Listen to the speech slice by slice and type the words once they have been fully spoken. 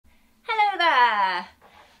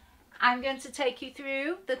I'm going to take you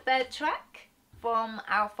through the third track from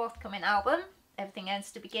our forthcoming album, Everything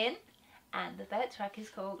Ends to Begin, and the third track is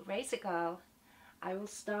called Razor Girl. I will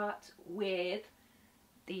start with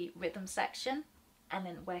the rhythm section and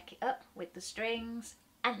then work it up with the strings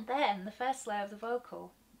and then the first layer of the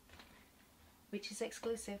vocal, which is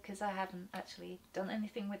exclusive because I haven't actually done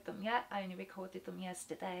anything with them yet. I only recorded them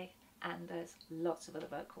yesterday and there's lots of other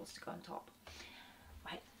vocals to go on top.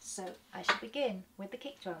 Right, so I shall begin with the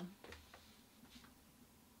kick drum.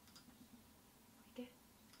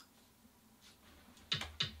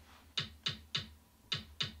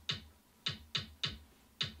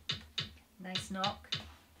 Nice knock.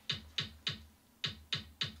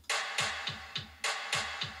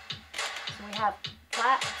 So we have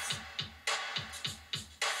flats,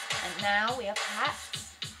 and now we have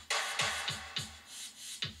hats.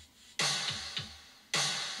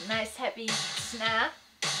 Nice heavy snare.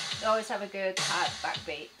 You always have a good hard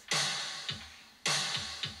backbeat.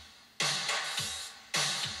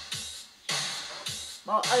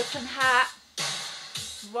 More open hat,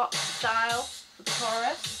 rock style for the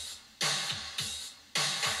chorus.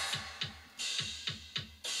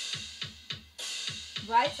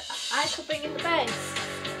 Right, I shall bring in the bass.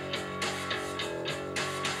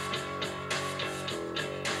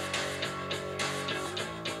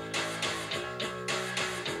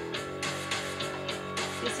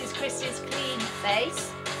 This is Chris's clean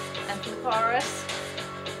bass, and for the chorus,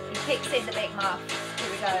 he kicks in the big muff.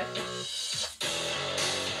 Here we go.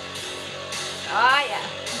 Ah, yeah.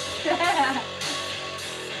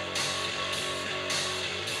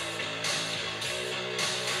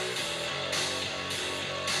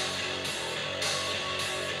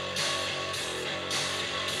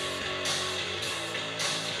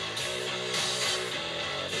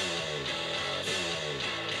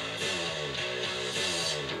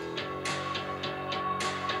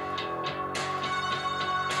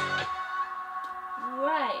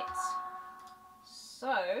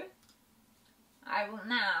 So I will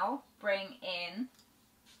now bring in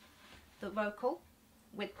the vocal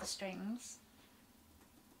with the strings.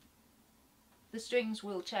 The strings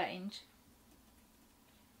will change.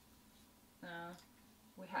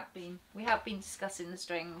 We have been discussing the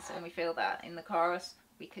strings, and we feel that in the chorus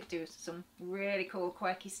we could do some really cool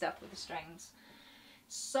quirky stuff with the strings.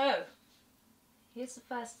 So here's the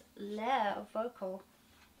first layer of vocal.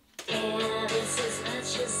 Yeah, this as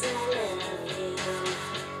much as I love you.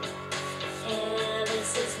 Yeah,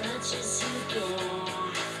 this as much as you get.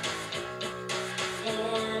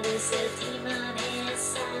 Yeah, this a demon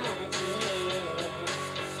inside you.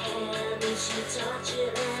 Yeah, this you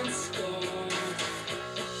torture and scared.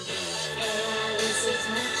 Yeah, this as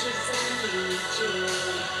much as I need you.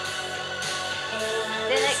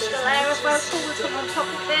 The extra layer of vocal will come on top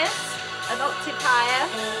of this, an octave higher,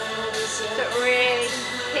 so it really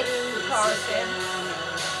kicks the chorus in.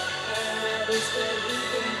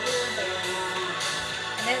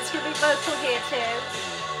 And then it's going to be vocal here too.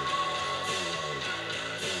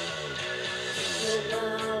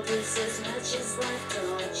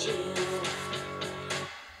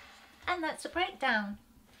 And that's a breakdown.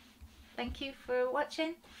 Thank you for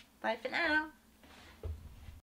watching. Bye for now.